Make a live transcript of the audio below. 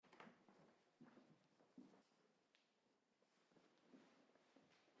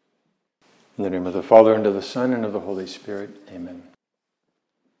In the name of the Father, and of the Son, and of the Holy Spirit. Amen.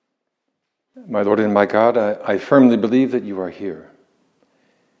 My Lord and my God, I firmly believe that you are here,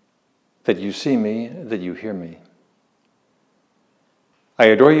 that you see me, that you hear me. I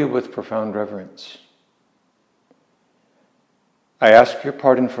adore you with profound reverence. I ask your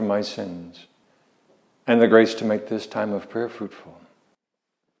pardon for my sins and the grace to make this time of prayer fruitful.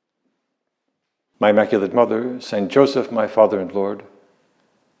 My Immaculate Mother, Saint Joseph, my Father and Lord,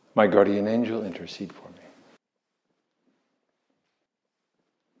 my guardian angel, intercede for me.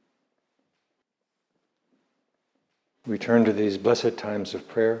 We turn to these blessed times of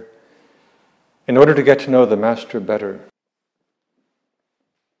prayer in order to get to know the Master better,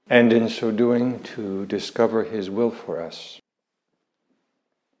 and in so doing to discover his will for us.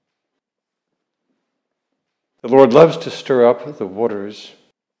 The Lord loves to stir up the waters,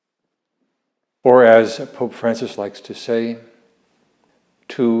 or as Pope Francis likes to say,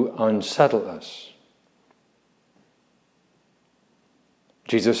 to unsettle us.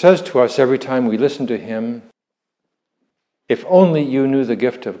 Jesus says to us every time we listen to him, "If only you knew the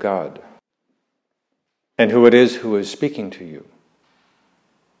gift of God and who it is who is speaking to you."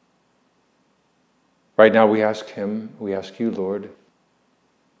 Right now we ask him, we ask you, Lord,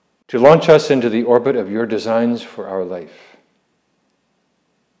 to launch us into the orbit of your designs for our life.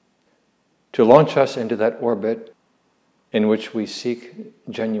 To launch us into that orbit in which we seek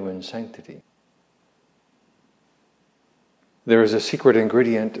genuine sanctity. There is a secret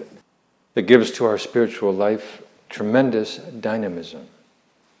ingredient that gives to our spiritual life tremendous dynamism.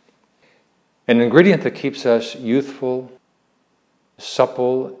 An ingredient that keeps us youthful,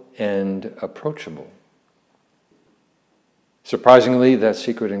 supple, and approachable. Surprisingly, that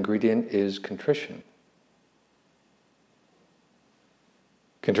secret ingredient is contrition.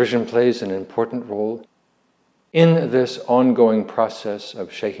 Contrition plays an important role in this ongoing process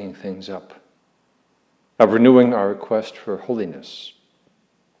of shaking things up, of renewing our request for holiness.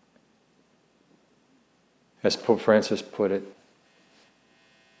 As Pope Francis put it,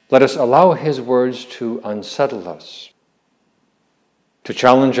 let us allow his words to unsettle us, to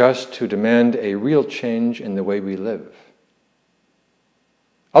challenge us to demand a real change in the way we live.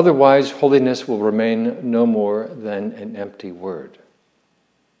 Otherwise, holiness will remain no more than an empty word.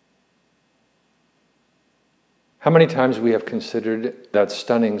 How many times we have considered that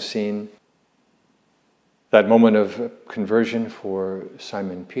stunning scene, that moment of conversion for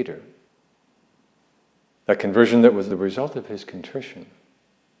Simon Peter, that conversion that was the result of his contrition.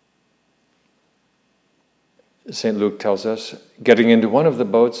 St. Luke tells us, getting into one of the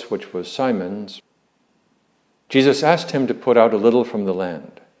boats, which was Simon's, Jesus asked him to put out a little from the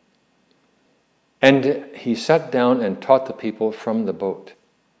land. And he sat down and taught the people from the boat.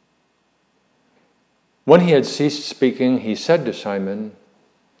 When he had ceased speaking, he said to Simon,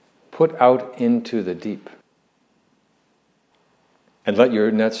 "Put out into the deep, and let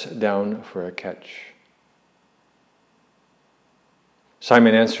your nets down for a catch."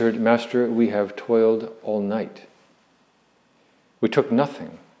 Simon answered, "Master, we have toiled all night. We took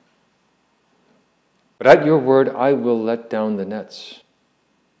nothing. But at your word, I will let down the nets."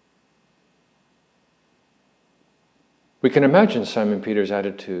 We can imagine Simon Peter's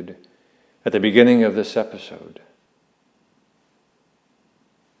attitude at the beginning of this episode.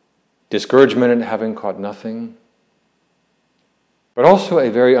 Discouragement at having caught nothing, but also a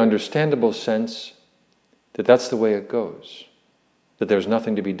very understandable sense that that's the way it goes, that there's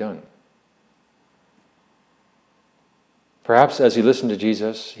nothing to be done. Perhaps as he listened to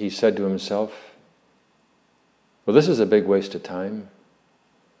Jesus, he said to himself, "Well, this is a big waste of time.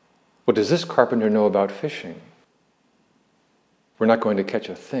 What does this carpenter know about fishing? We're not going to catch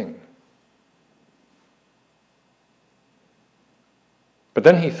a thing." But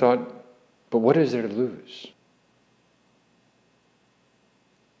then he thought, but what is there to lose?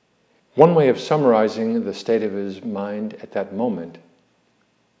 One way of summarizing the state of his mind at that moment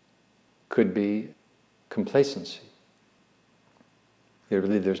could be complacency.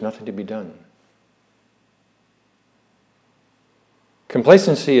 There's nothing to be done.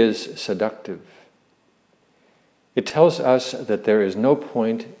 Complacency is seductive. It tells us that there is no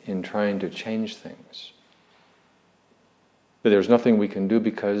point in trying to change things, that there's nothing we can do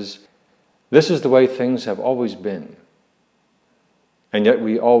because this is the way things have always been, and yet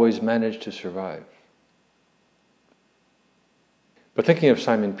we always manage to survive. But thinking of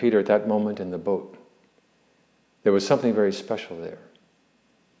Simon Peter at that moment in the boat, there was something very special there.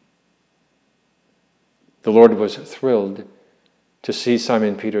 The Lord was thrilled to see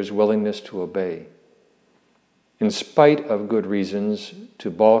Simon Peter's willingness to obey, in spite of good reasons to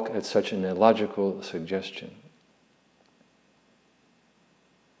balk at such an illogical suggestion.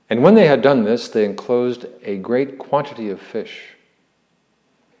 And when they had done this, they enclosed a great quantity of fish.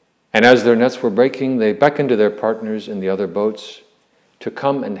 And as their nets were breaking, they beckoned to their partners in the other boats to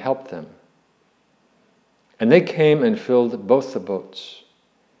come and help them. And they came and filled both the boats,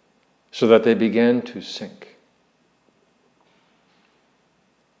 so that they began to sink.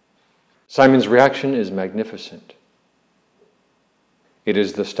 Simon's reaction is magnificent. It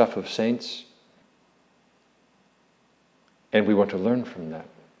is the stuff of saints, and we want to learn from that.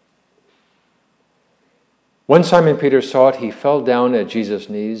 When Simon Peter saw it, he fell down at Jesus'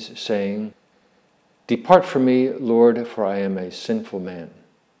 knees, saying, "Depart from me, Lord, for I am a sinful man."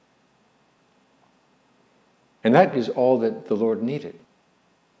 And that is all that the Lord needed.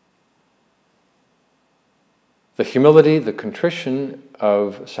 The humility, the contrition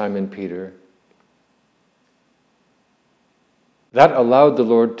of Simon Peter, that allowed the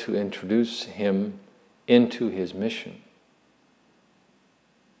Lord to introduce him into his mission.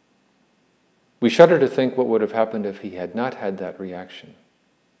 We shudder to think what would have happened if he had not had that reaction.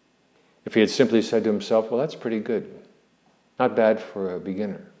 If he had simply said to himself, well, that's pretty good. Not bad for a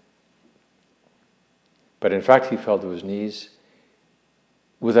beginner. But in fact, he fell to his knees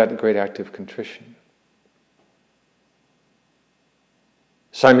with that great act of contrition.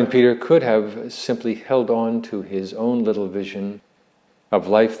 Simon Peter could have simply held on to his own little vision of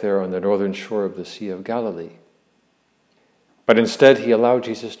life there on the northern shore of the Sea of Galilee. But instead, he allowed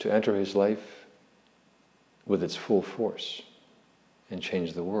Jesus to enter his life with its full force and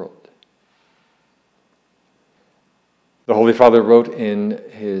change the world. The Holy Father wrote in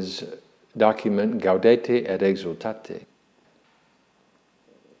his document, Gaudete et Exultate,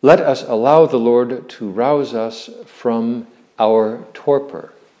 "Let us allow the Lord to rouse us from our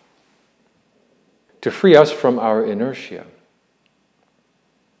torpor, to free us from our inertia.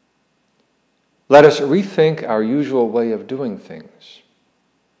 Let us rethink our usual way of doing things.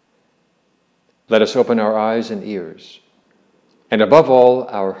 Let us open our eyes and ears, and above all,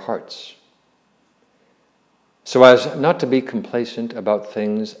 our hearts, so as not to be complacent about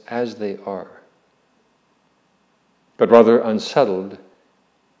things as they are, but rather unsettled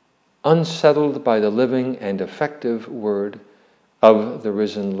by the living and effective word of the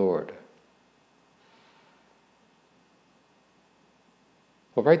risen Lord."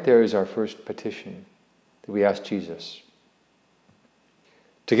 Well, right there is our first petition that we ask Jesus.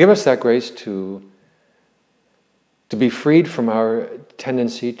 To give us that grace to be freed from our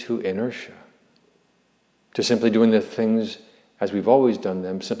tendency to inertia, to simply doing the things as we've always done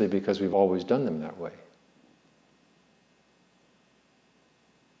them, simply because we've always done them that way.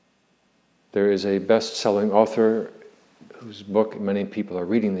 There is a best-selling author whose book many people are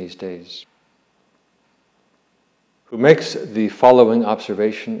reading these days, who makes the following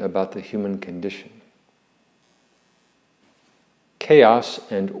observation about the human condition. Chaos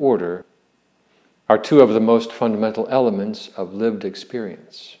and order are two of the most fundamental elements of lived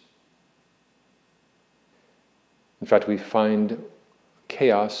experience. In fact, we find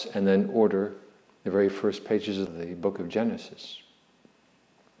chaos and then order in the very first pages of the book of Genesis.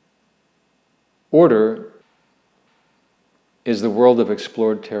 Order is the world of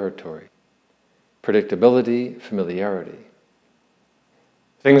explored territory, predictability, familiarity.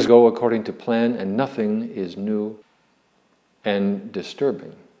 Things go according to plan and nothing is new and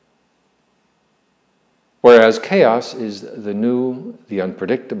disturbing. Whereas chaos is the new, the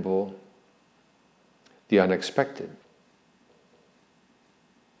unpredictable, the unexpected.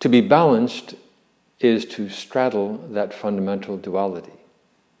 To be balanced is to straddle that fundamental duality.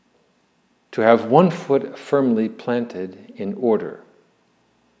 To have one foot firmly planted in order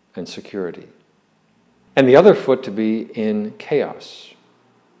and security, and the other foot to be in chaos,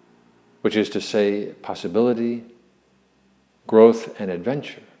 which is to say possibility, growth, and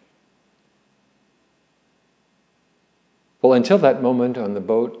adventure. Well, until that moment on the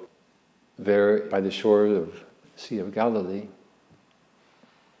boat there by the shore of the Sea of Galilee,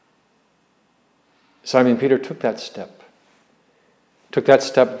 Simon Peter took that step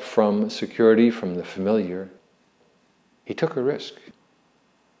from security, from the familiar. He took a risk.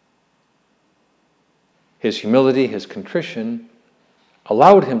 His humility, his contrition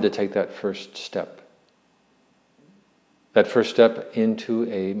allowed him to take that first step into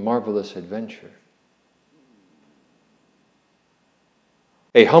a marvelous adventure.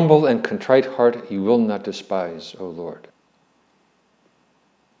 A humble and contrite heart you will not despise, O Lord.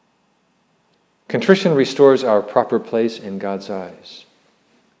 Contrition restores our proper place in God's eyes.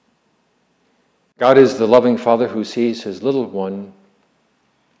 God is the loving Father who sees his little one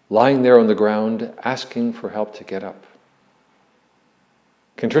lying there on the ground, asking for help to get up.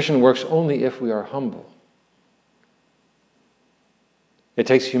 Contrition works only if we are humble. It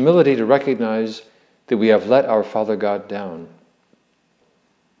takes humility to recognize that we have let our Father God down.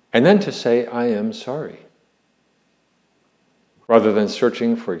 And then to say, I am sorry, rather than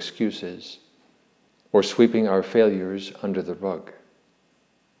searching for excuses or sweeping our failures under the rug.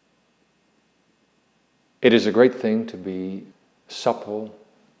 It is a great thing to be supple,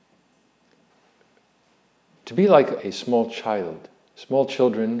 to be like a small child. Small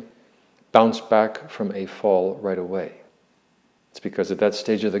children bounce back from a fall right away. It's because at that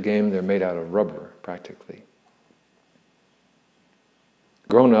stage of the game, they're made out of rubber, practically.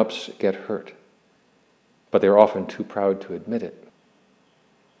 Grown-ups get hurt, but they're often too proud to admit it.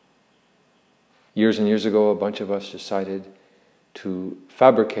 Years and years ago, a bunch of us decided to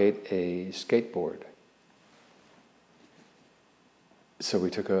fabricate a skateboard. So we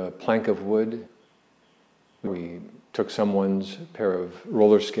took a plank of wood, we took someone's pair of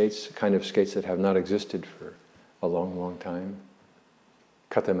roller skates, kind of skates that have not existed for a long, long time,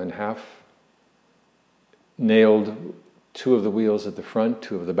 cut them in half, nailed 2 of the wheels at the front,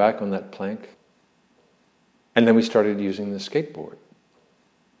 2 of the back on that plank, and then we started using the skateboard.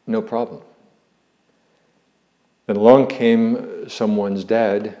 No problem. Then along came someone's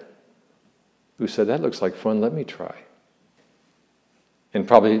dad who said, that looks like fun, let me try. And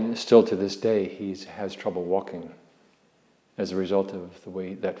probably still to this day, he has trouble walking as a result of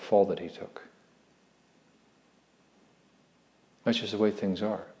that fall that he took. That's just the way things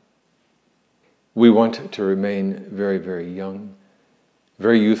are. We want to remain very, very young,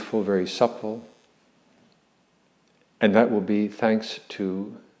 very youthful, very supple, and that will be thanks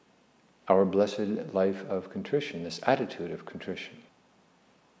to our blessed life of contrition, this attitude of contrition.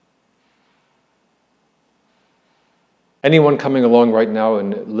 Anyone coming along right now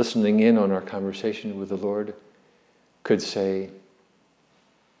and listening in on our conversation with the Lord could say,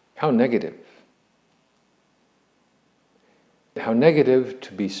 how negative. How negative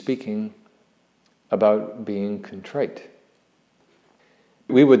to be speaking about being contrite.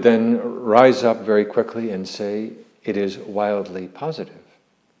 We would then rise up very quickly and say, it is wildly positive.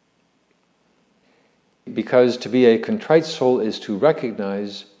 Because to be a contrite soul is to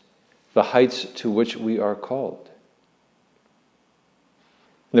recognize the heights to which we are called.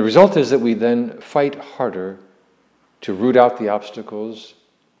 And the result is that we then fight harder to root out the obstacles,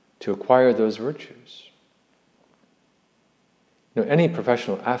 to acquire those virtues. Any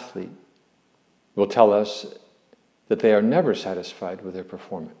professional athlete will tell us that they are never satisfied with their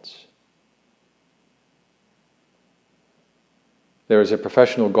performance. There is a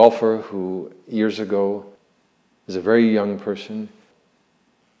professional golfer who, years ago, as a very young person,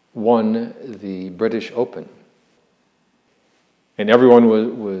 won the British Open. And everyone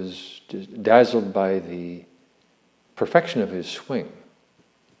was just dazzled by the perfection of his swing.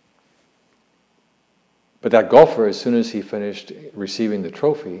 But that golfer, as soon as he finished receiving the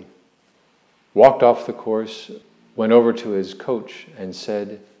trophy, walked off the course, went over to his coach and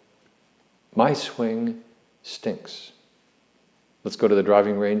said, my swing stinks. Let's go to the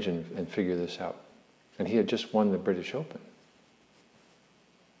driving range and figure this out. And he had just won the British Open.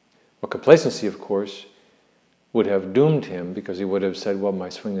 Well, complacency, of course, would have doomed him because he would have said, well, my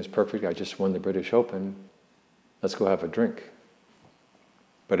swing is perfect, I just won the British Open, let's go have a drink.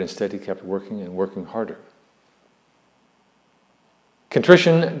 But instead he kept working and working harder.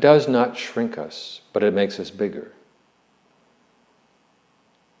 Contrition does not shrink us, but it makes us bigger.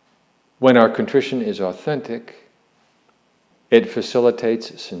 When our contrition is authentic, it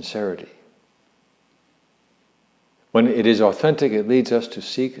facilitates sincerity. When it is authentic, it leads us to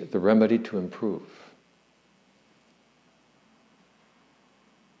seek the remedy to improve.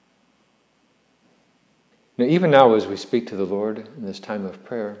 Now, even now, as we speak to the Lord in this time of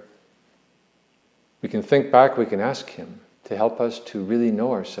prayer, we can think back, we can ask Him to help us to really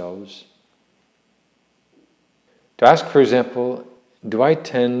know ourselves. To ask, for example, do I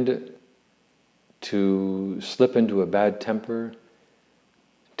tend to slip into a bad temper,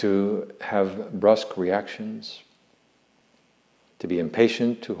 to have brusque reactions, to be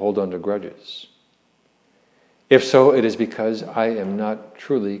impatient, to hold on to grudges? If so, it is because I am not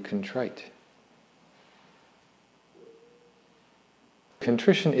truly contrite.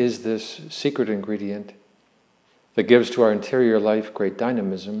 Contrition is this secret ingredient that gives to our interior life great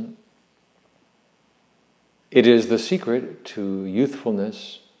dynamism. It is the secret to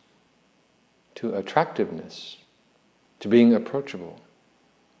youthfulness, to attractiveness, to being approachable.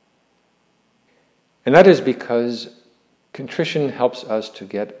 And that is because contrition helps us to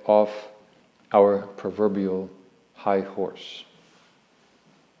get off our proverbial high horse,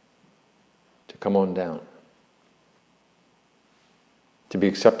 to come on down, to be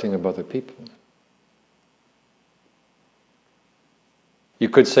accepting of other people. You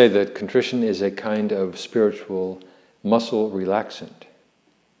could say that contrition is a kind of spiritual muscle relaxant.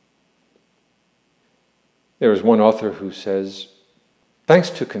 There is one author who says, thanks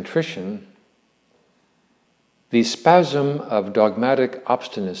to contrition, the spasm of dogmatic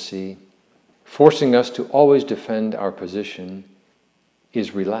obstinacy, forcing us to always defend our position,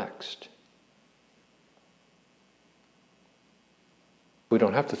 is relaxed. We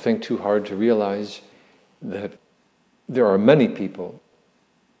don't have to think too hard to realize that there are many people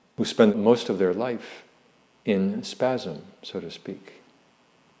who spend most of their life in spasm, so to speak.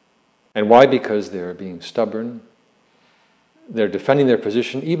 And why? Because they're being stubborn. They're defending their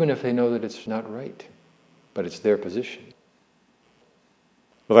position even if they know that it's not right, but it's their position.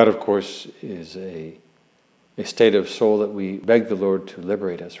 Well, that, of course, is a state of soul that we beg the Lord to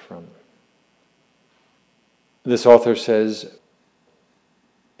liberate us from. This author says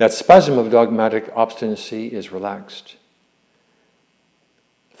that spasm of dogmatic obstinacy is relaxed.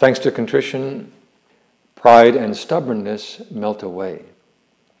 Thanks to contrition, pride and stubbornness melt away.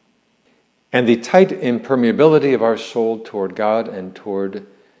 And the tight impermeability of our soul toward God and toward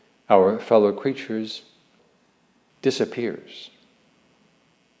our fellow creatures disappears.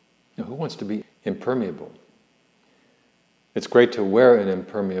 Now, who wants to be impermeable? It's great to wear an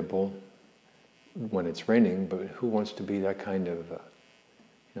impermeable when it's raining, but who wants to be that kind of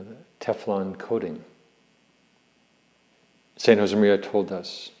the Teflon coating? St. Josemaria told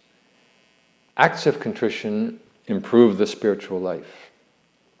us, acts of contrition improve the spiritual life.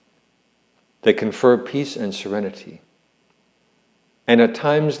 They confer peace and serenity. And at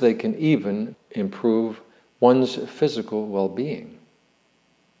times they can even improve one's physical well-being.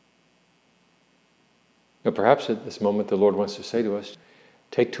 Now, perhaps at this moment the Lord wants to say to us,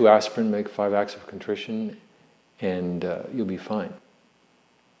 take 2 aspirin, make 5 acts of contrition, and you'll be fine.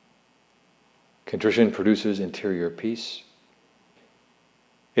 Contrition produces interior peace.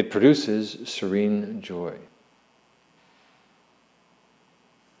 It produces serene joy.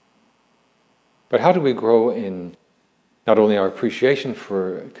 But how do we grow in not only our appreciation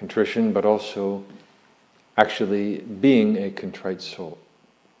for contrition, but also actually being a contrite soul?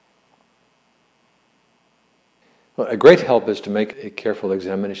 Well, a great help is to make a careful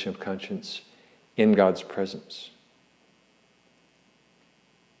examination of conscience in God's presence.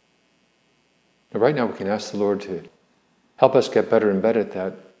 Now, right now we can ask the Lord to help us get better and better at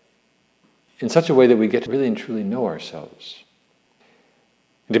that in such a way that we get to really and truly know ourselves.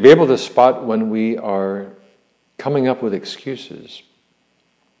 And to be able to spot when we are coming up with excuses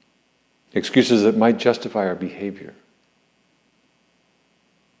that might justify our behavior.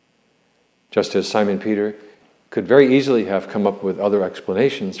 Just as Simon Peter could very easily have come up with other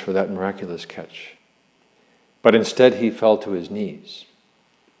explanations for that miraculous catch. But instead he fell to his knees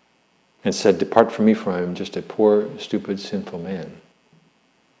and said, "Depart from me, for I am just a poor, stupid, sinful man."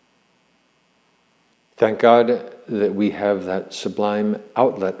 Thank God that we have that sublime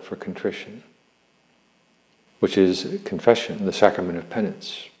outlet for contrition, which is confession, the sacrament of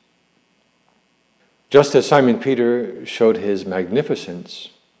penance. Just as Simon Peter showed his magnificence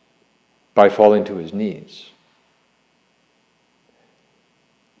by falling to his knees,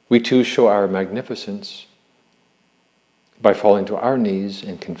 we too show our magnificence by falling to our knees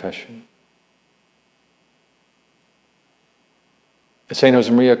in confession. St.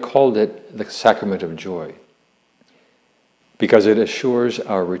 Josemaria called it the sacrament of joy because it assures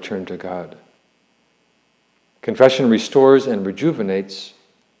our return to God. Confession restores and rejuvenates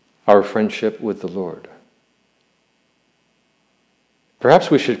our friendship with the Lord. Perhaps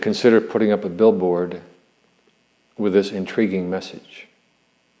we should consider putting up a billboard with this intriguing message.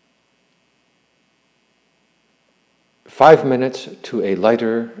 5 minutes to a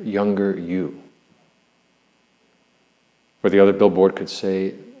lighter, younger you. Or the other billboard could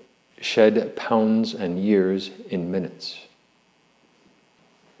say, shed pounds and years in minutes.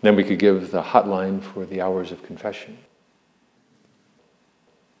 Then we could give the hotline for the hours of confession.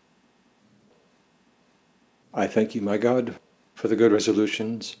 I thank you, my God, for the good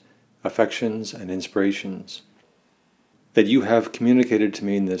resolutions, affections, and inspirations that you have communicated to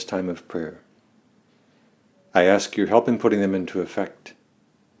me in this time of prayer. I ask your help in putting them into effect.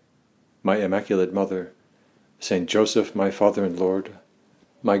 My Immaculate Mother, Saint Joseph, my Father and Lord,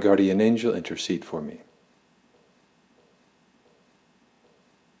 my guardian angel, intercede for me.